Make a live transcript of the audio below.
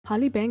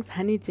Holly Banks'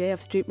 Honey J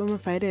of Street Woman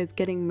Fighter is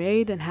getting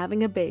married and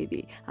having a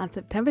baby. On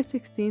September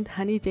 16th,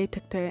 Honey J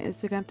took to her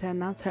Instagram to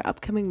announce her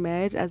upcoming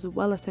marriage as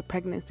well as her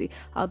pregnancy.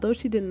 Although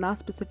she did not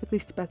specifically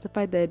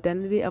specify the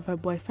identity of her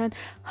boyfriend,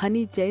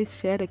 Honey J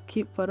shared a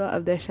cute photo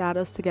of their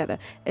shadows together.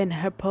 In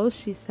her post,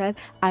 she said,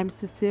 "I'm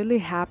sincerely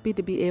happy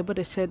to be able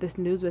to share this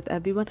news with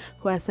everyone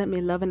who has sent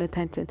me love and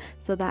attention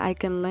so that I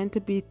can learn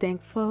to be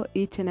thankful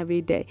each and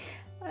every day.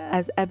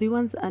 As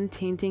everyone's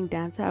unchanging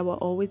dancer, I will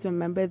always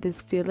remember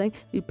this feeling,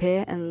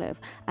 repair, and live.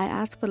 I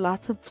ask for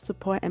lots of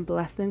support and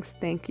blessings.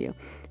 Thank you."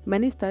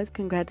 Many stars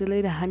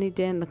congratulated Honey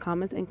J in the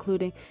comments,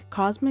 including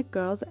Cosmic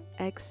Girls,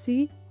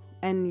 Exy,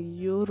 and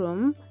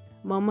Yorum,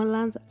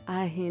 Momoland's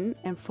Ahin,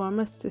 and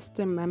former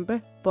sister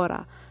member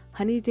Bora.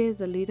 Honey J is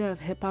the leader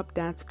of hip-hop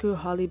dance crew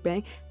Holly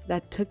Bang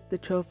that took the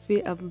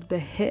trophy of the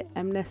hit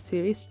Mnet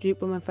series Street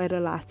Woman Fighter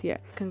last year.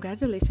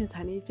 Congratulations,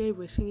 Honey J.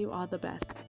 Wishing you all the best.